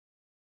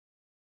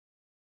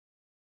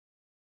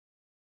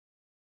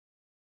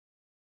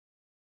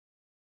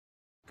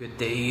Good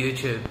day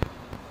YouTube,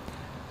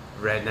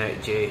 Red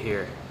Knight J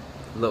here.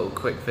 Little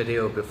quick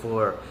video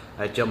before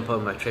I jump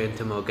on my train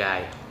to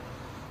Mogai.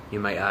 You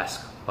might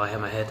ask, why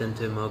am I heading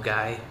to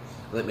Mogai?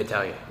 Let me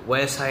tell you,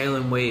 West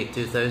Highland Way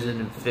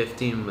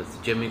 2015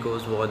 with Jimmy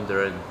Goes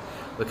Wandering.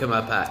 Look at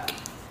my pack.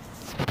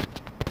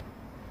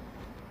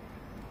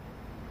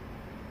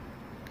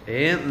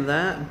 Ain't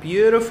that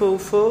beautiful,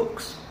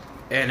 folks?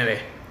 Anyway,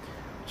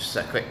 just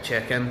a quick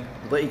check-in.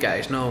 Let you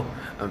guys know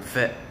I'm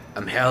fit,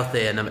 I'm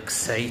healthy, and I'm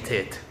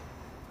excited.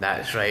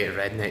 That's right,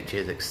 Red Knight J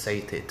is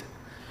excited.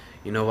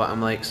 You know what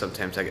I'm like?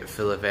 Sometimes I get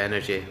full of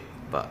energy,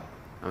 but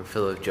I'm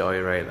full of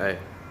joy right now.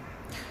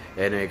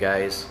 Anyway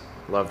guys,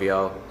 love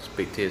y'all.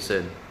 Speak to you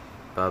soon.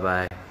 Bye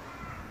bye.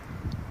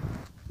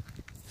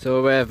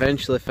 So we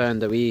eventually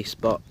found a wee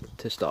spot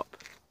to stop.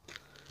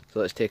 So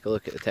let's take a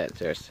look at the tent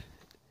first.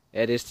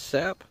 Eddie's to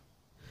set up.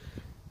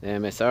 The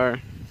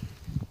MSR.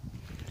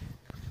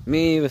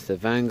 Me with the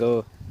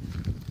Vango.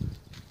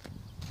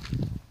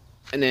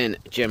 And then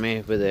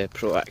Jimmy with the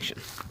Pro Action.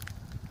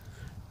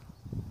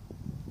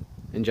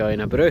 Enjoying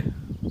a brew.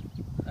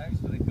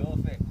 Thanks for the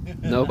coffee.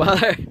 No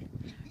bother.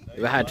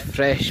 We had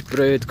fresh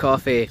brewed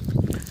coffee.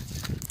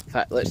 In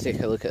fact, let's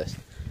take a look at this.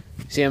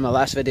 See in my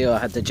last video I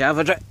had the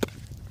Java Drip.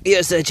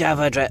 Here's the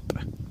Java Drip.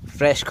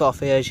 Fresh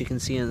coffee as you can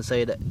see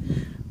inside it.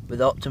 With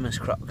Optimus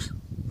Crux.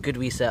 Good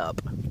wee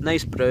setup.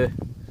 Nice brew.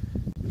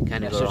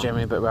 Kinda go wrong.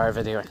 Jimmy, but we are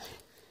videoing.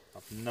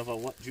 I've never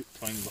lit jute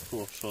twine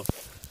before, so...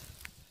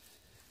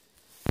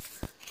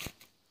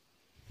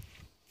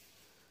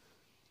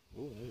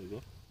 Oh, there we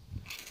go.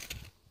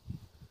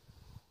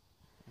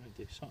 I'm gonna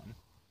do something.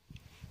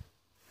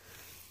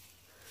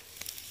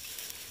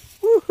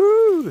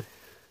 Woohoo!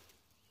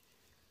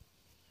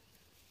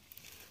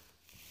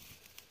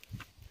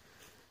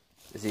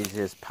 As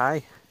easy as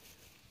pie.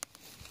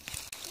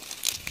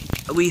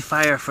 A wee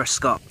fire for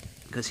Scott,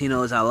 because he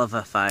knows I love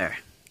a fire.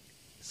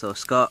 So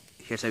Scott,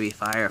 here's a wee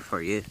fire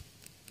for you.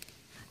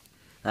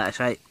 That's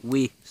right,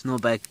 it's no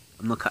big.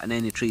 I'm not cutting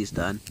any trees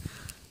down.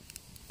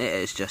 It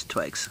is just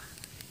twigs.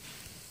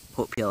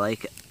 Hope you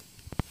like it.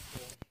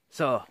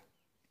 So,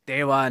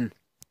 day one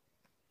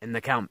in the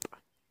camp,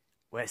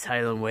 West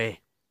Highland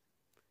Way.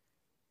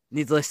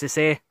 Needless to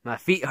say, my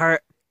feet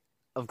hurt,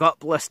 I've got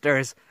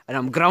blisters, and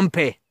I'm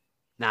grumpy.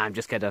 Nah, I'm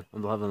just kidding,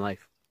 I'm loving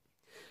life.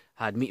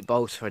 Had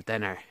meatballs for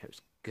dinner, it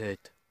was good.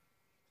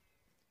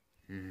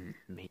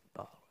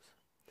 Meatballs.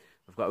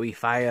 We've got a wee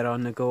fire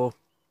on the go.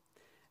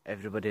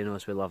 Everybody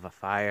knows we love a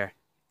fire.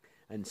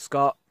 And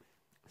Scott,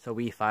 it's a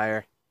wee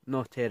fire,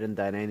 no tearing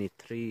down any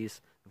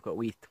trees. We've got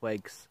wee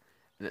twigs,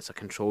 and it's a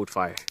controlled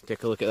fire.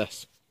 Take a look at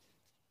this.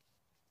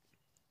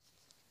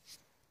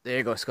 There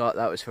you go, Scott,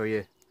 that was for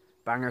you.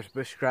 Banger's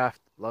Bushcraft,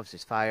 loves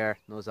his fire,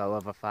 knows I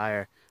love a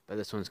fire, but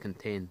this one's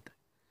contained.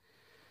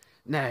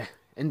 Now,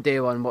 in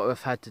day one, what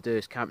we've had to do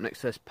is camp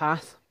next to this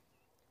path,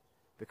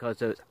 because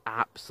there's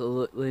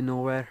absolutely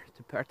nowhere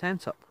to put our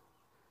tents up.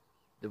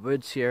 The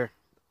woods here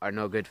are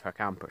no good for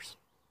campers.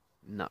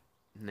 No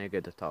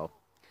good at all.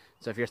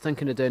 So if you're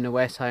thinking of doing the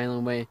West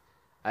Highland Way,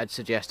 I'd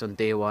suggest on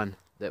day one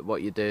that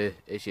what you do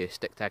is you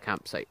stick to a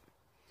campsite.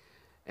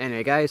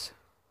 Anyway guys,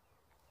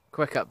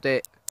 quick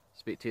update,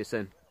 speak to you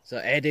soon. So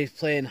Eddie's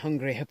playing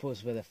Hungry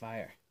Hippos with a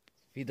fire.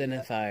 Feeding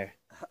a fire.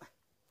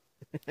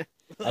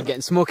 I'm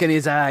getting smoke in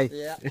his eye.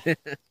 Yeah.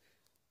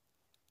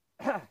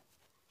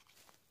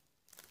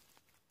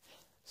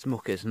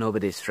 Smoke is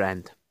nobody's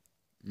friend.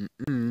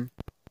 Don't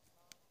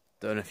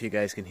know if you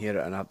guys can hear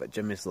it or not, but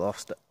Jimmy's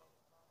lost it.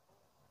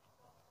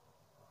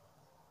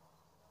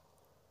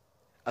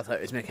 I thought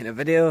he was making a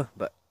video,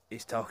 but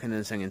he's talking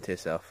and singing to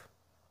himself.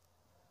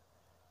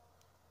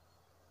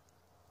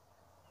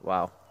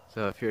 Wow.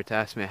 So if you were to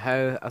ask me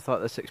how I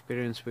thought this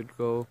experience would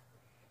go,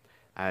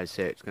 I'd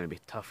say it's going to be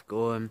tough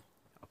going.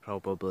 I'll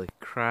probably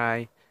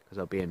cry, because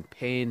I'll be in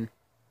pain,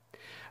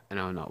 and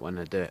I'll not want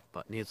to do it.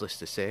 But needless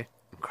to say,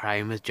 I'm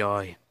crying with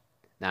joy.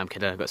 Nah, I'm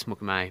kidding, I've got smoke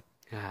in my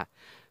eye.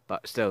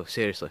 But still,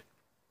 seriously.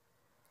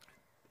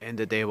 End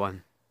of day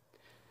one.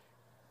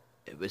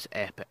 It was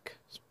epic.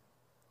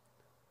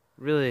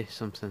 Really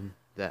something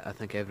that I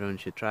think everyone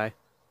should try.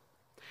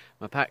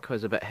 My pack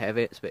was a bit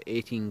heavy, it's about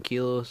 18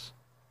 kilos.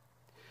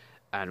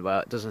 And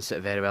well, it doesn't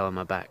sit very well on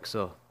my back,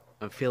 so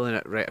I'm feeling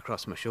it right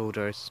across my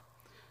shoulders.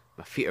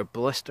 My feet are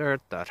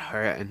blistered, they're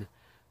hurting,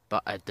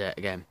 but I'd do it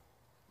again.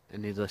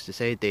 And needless to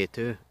say, day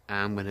two,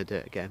 I'm going to do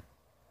it again.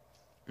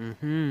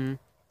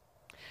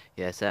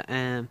 Yes I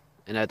am.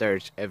 And I'd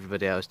urge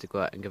everybody else to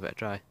go out and give it a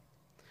try.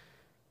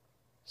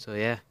 So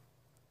yeah,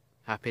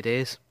 happy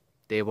days.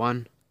 Day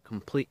one,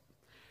 complete.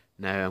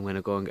 Now I'm going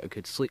to go and get a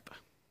good sleep.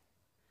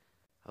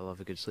 I love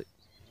a good sleep.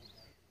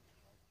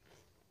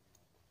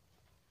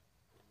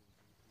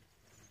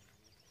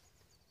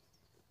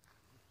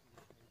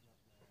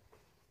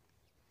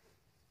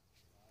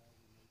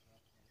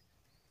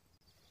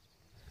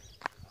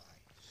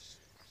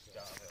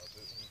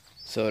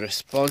 So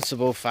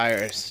responsible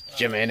fires,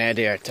 Jimmy and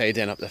Eddie are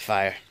tidying up the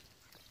fire.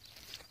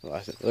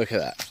 Look at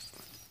that.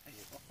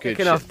 Good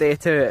Kicking off day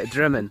two at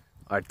Drimmin,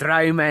 or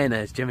Drow Men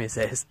as Jimmy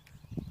says.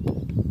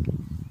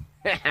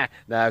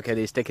 No, okay,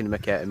 he's taking the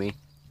mick out of me.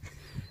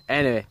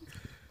 Anyway,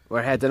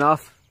 we're heading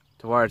off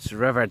towards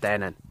River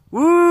Dennin.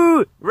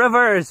 Woo!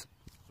 Rivers!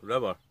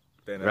 River.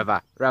 Dennin.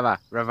 River, river,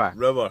 river.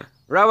 River.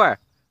 River!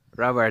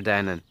 River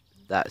Dennin.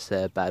 That's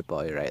a bad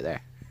boy right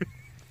there.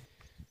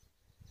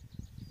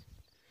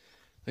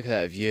 Look at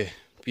that view.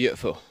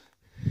 Beautiful.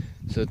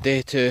 So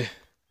day 2,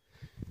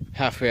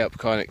 halfway up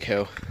Conic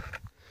Hill.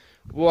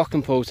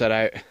 Walking poles are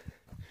out,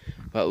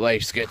 but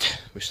life's good.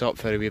 We stopped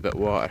for a wee bit of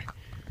water.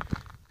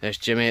 There's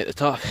Jimmy at the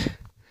top,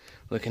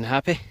 looking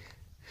happy.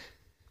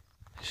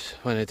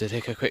 Just wanted to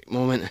take a quick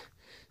moment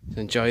to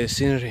enjoy the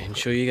scenery and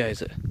show you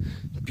guys it.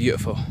 It's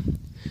beautiful.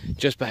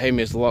 Just behind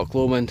me is Loch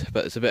Lomond,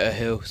 but it's a bit of a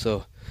hill,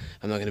 so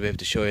I'm not going to be able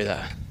to show you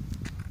that.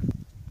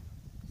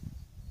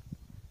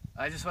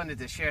 I just wanted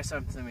to share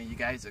something with you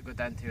guys that go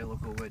down to your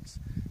local woods.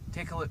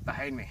 Take a look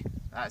behind me.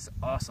 That's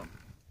awesome.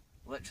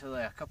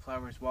 Literally a couple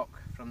hours walk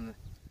from the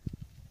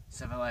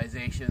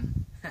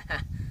civilization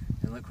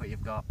and look what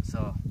you've got.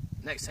 So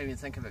next time you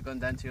think about going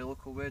down to your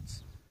local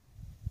woods,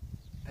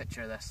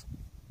 picture this.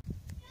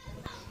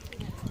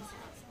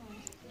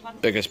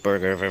 Biggest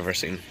burger I've ever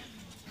seen.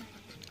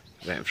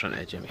 Right in front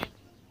of Jimmy.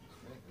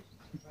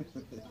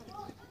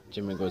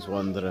 Jimmy goes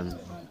wandering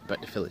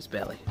about to fill his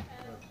belly.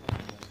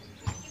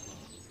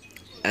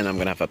 And I'm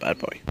gonna have a bad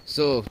boy.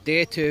 So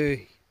day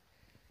 2,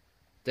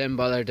 didn't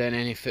bother doing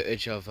any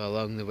footage of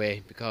along the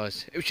way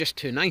because it was just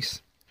too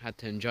nice. Had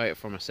to enjoy it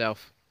for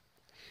myself.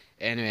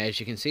 Anyway, as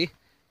you can see,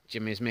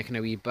 Jimmy's making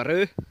a wee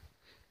brew.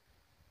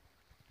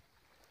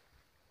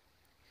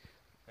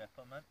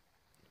 Peppermint.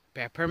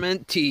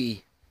 Peppermint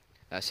tea.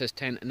 That's his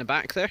tent in the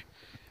back there.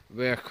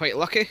 We're quite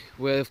lucky.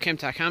 We've come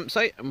to a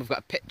campsite and we've got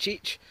a pitch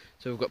each,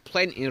 so we've got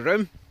plenty of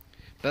room.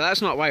 But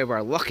that's not why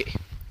we're lucky.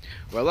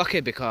 We're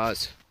lucky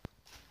because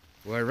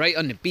we're right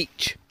on the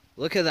beach.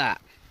 Look at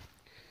that.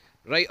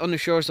 Right on the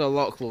shores of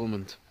Loch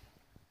Lomond.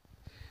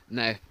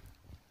 Now,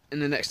 in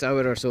the next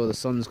hour or so, the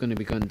sun's going to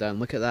be going down.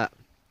 Look at that.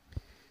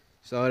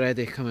 It's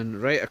already coming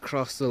right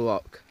across the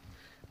loch.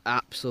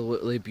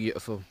 Absolutely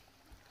beautiful.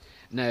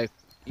 Now,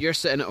 you're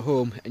sitting at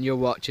home and you're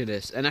watching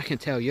this, and I can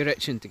tell you're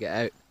itching to get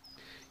out.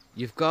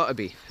 You've got to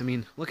be. I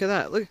mean, look at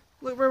that. Look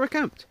where we're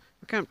camped.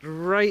 We're camped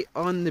right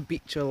on the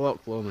beach of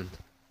Loch Lomond.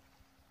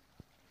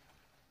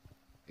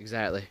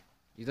 Exactly.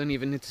 You don't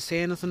even need to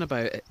say anything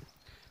about it.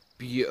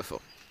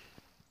 Beautiful.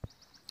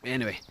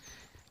 Anyway,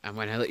 I'm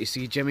going to let you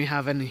see Jimmy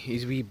having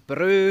his wee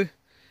brew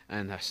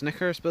and a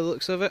Snickers by the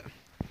looks of it.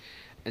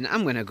 And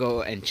I'm going to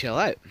go and chill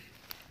out.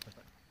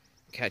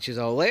 Catch us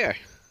all later.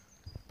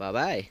 Bye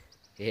bye.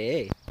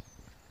 Hey.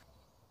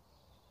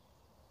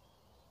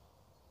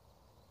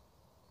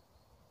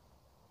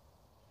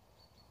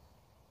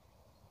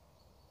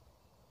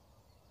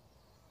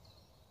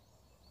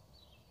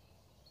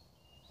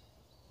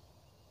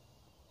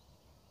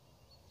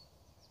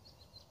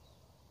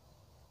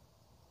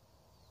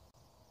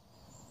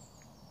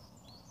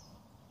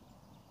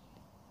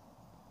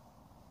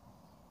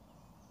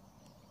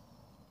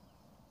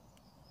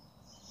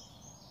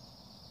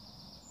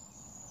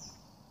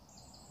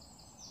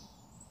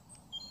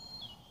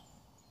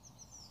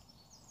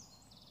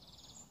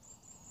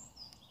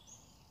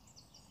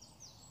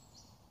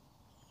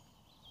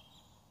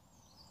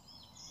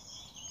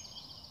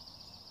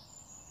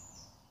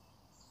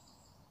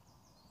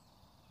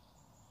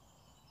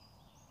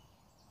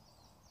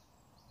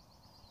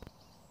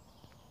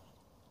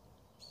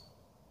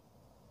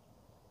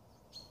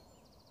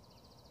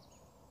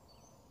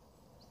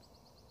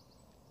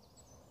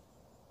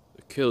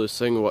 Coolest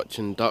thing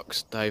watching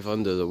ducks dive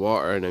under the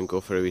water and then go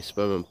for a wee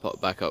swim and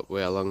pop back up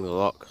way along the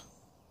loch.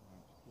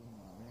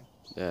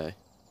 Yeah,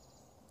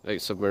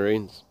 like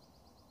submarines.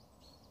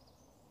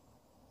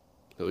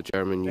 Little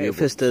German U-boats.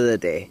 Breakfast of the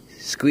day: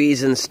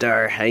 squeeze and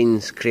stir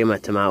Heinz cream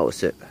of tomato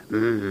soup.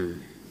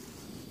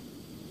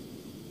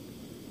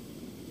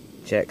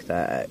 Check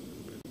that out.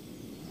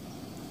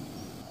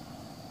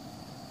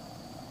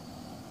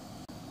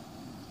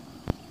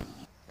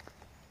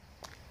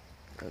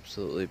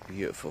 Absolutely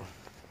beautiful.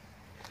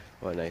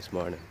 What a nice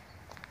morning.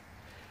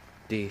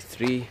 Day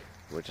 3,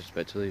 we're just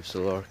about to leave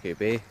Solorke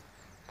Bay.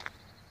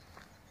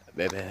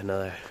 Maybe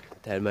another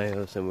 10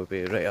 miles and we'll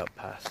be right up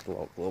past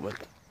Loch Lomond.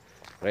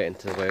 Right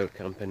into the wild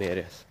camping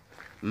areas.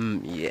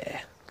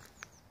 Yeah.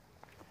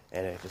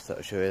 Anyway, just thought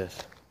I'd show you this.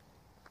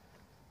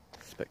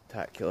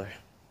 Spectacular.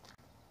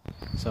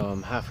 So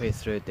I'm halfway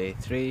through day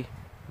 3.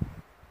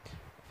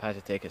 I've had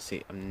to take a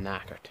seat, I'm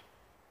knackered.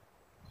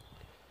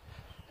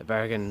 The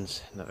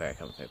Bergen's not very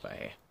comfy, but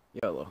hey,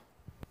 YOLO.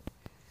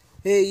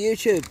 Hey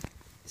YouTube,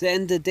 it's the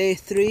end of day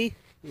 3,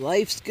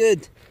 life's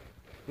good.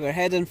 We're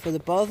heading for the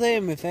bothy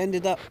and we've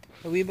ended up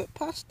a wee bit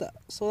past that,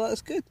 so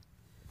that's good.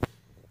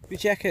 If you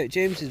check out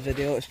James's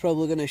video, it's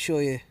probably going to show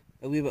you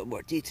a wee bit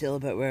more detail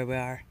about where we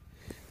are.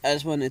 I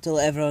just wanted to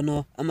let everyone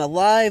know I'm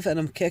alive and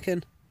I'm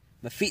kicking,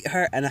 my feet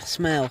hurt and I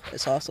smell,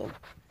 it's awesome.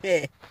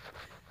 Hey,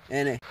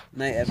 anyway,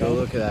 night everyone.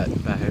 So look at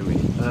that behind me,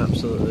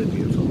 absolutely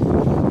beautiful.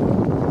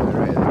 We're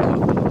right at the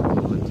top of the Loch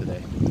Lomond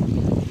today.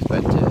 It's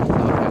about to knock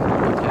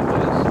out 10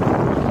 minutes.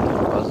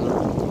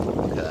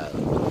 Look at that.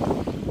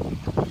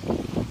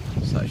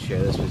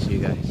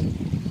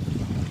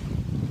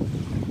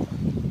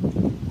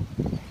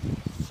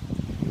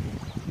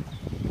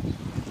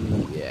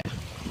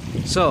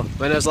 So,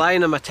 when I was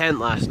lying in my tent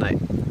last night,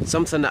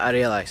 something that I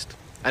realised.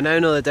 I now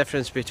know the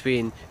difference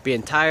between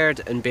being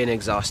tired and being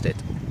exhausted.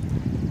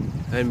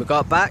 When we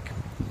got back,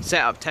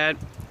 set up tent,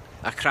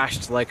 I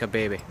crashed like a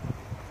baby.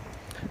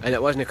 And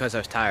it wasn't because I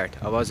was tired,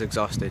 I was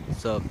exhausted.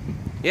 So,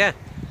 yeah,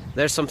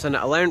 there's something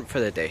that I learned for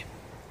the day.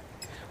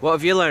 What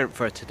have you learned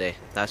for today?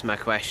 That's my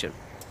question.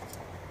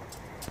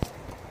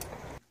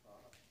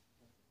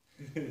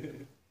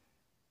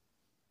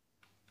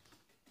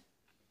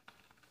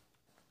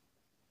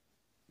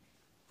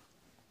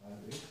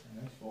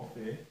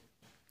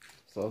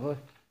 It's lovely.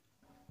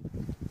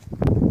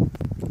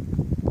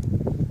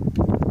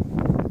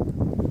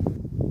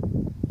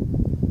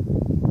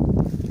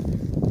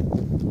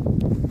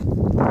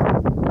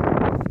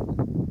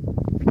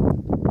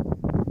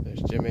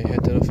 There's Jimmy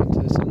heading off into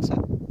the sunset.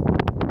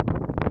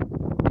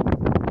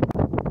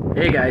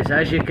 Hey guys,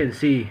 as you can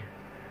see,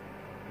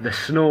 the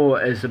snow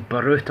is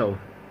brutal.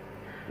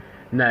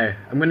 Now,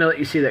 I'm going to let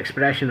you see the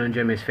expression on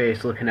Jimmy's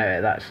face looking out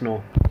at that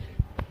snow.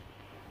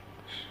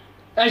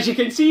 As you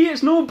can see,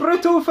 it's no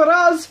brutal for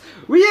us.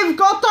 We've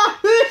got a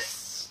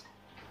hoose.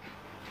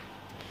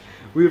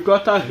 We've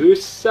got a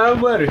hoose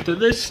somewhere out of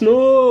the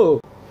snow.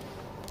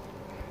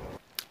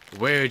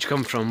 Where'd you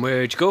come from?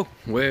 Where'd you go?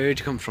 Where'd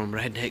you come from,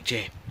 Redneck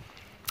J?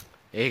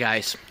 Hey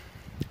guys,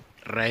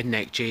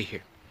 Redneck J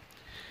here.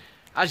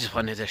 I just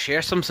wanted to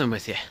share something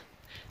with you.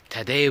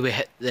 Today we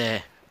hit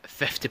the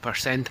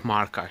 50%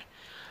 marker.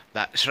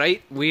 That's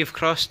right, we've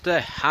crossed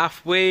the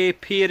halfway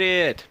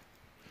period.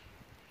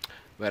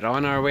 We're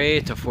on our way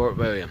to Fort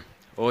William.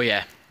 Oh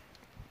yeah.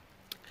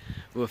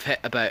 We've hit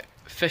about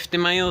 50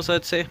 miles,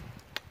 I'd say.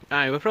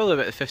 Aye, we're probably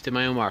about the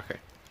 50-mile marker.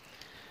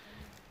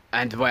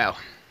 And well,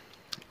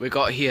 we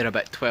got here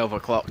about 12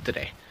 o'clock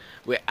today.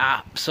 We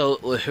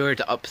absolutely hoored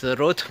it up the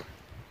road.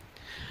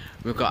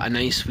 We've got a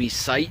nice wee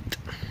sight.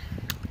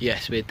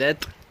 Yes, we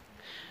did.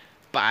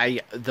 By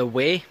the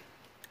way,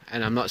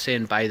 and I'm not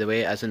saying by the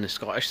way as in the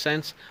Scottish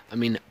sense, I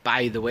mean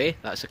by the way,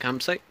 that's a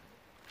campsite.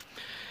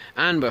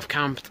 And we've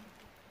camped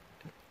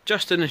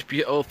just in this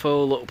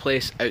beautiful little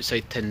place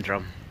outside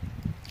Tyndrum.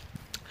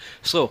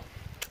 So,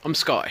 I'm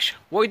Scottish.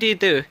 What do you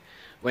do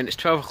when it's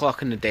 12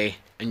 o'clock in the day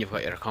and you've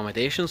got your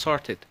accommodation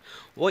sorted?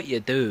 What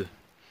you do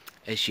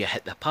is you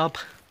hit the pub.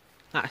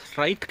 That's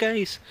right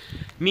guys.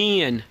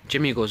 Me and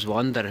Jimmy Goes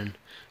Wandering,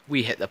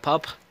 we hit the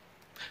pub.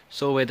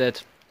 So we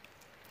did.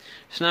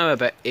 It's now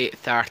about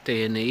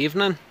 8:30 in the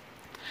evening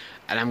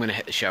and I'm going to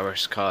hit the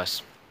showers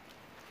cause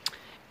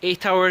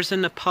 8 hours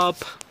in the pub.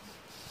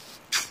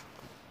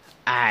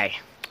 Aye.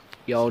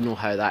 You all know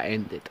how that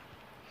ended.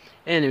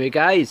 Anyway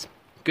guys,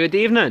 good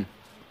evening.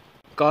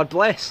 God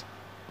bless.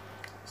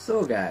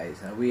 So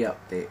guys, a wee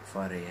update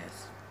for you.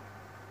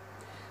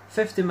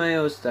 50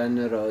 miles down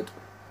the road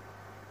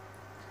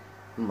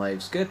and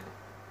life's good.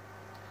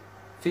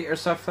 Feet are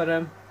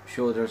suffering,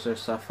 shoulders are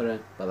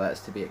suffering, but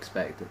that's to be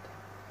expected.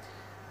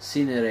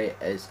 Scenery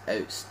is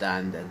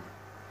outstanding.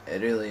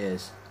 It really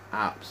is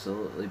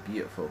absolutely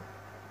beautiful.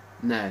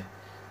 Now,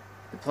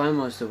 the plan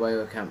was to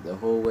WoW camp the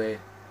whole way,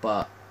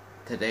 but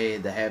today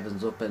the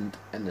heavens opened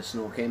and the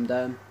snow came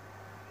down.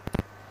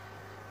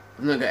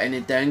 I've not got any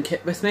down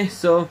kit with me,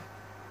 so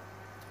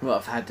what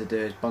I've had to do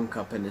is bunk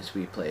up in this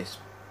wee place.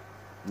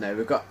 Now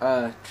we've got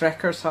a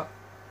trekker's hut,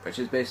 which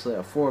is basically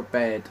a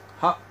 4-bed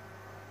hut.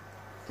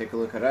 Take a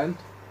look around.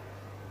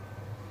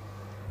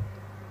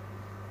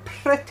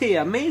 Pretty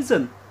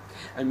amazing!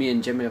 And me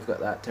and Jimmy have got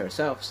that to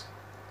ourselves.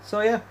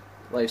 So yeah,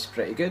 life's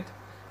pretty good.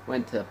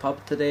 Went to the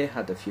pub today,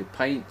 had a few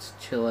pints,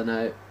 chilling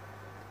out.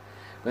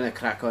 Gonna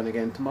crack on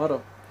again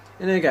tomorrow.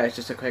 Anyway guys,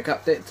 just a quick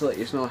update to let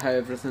you know how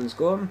everything's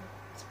going.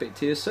 Speak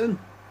to you soon.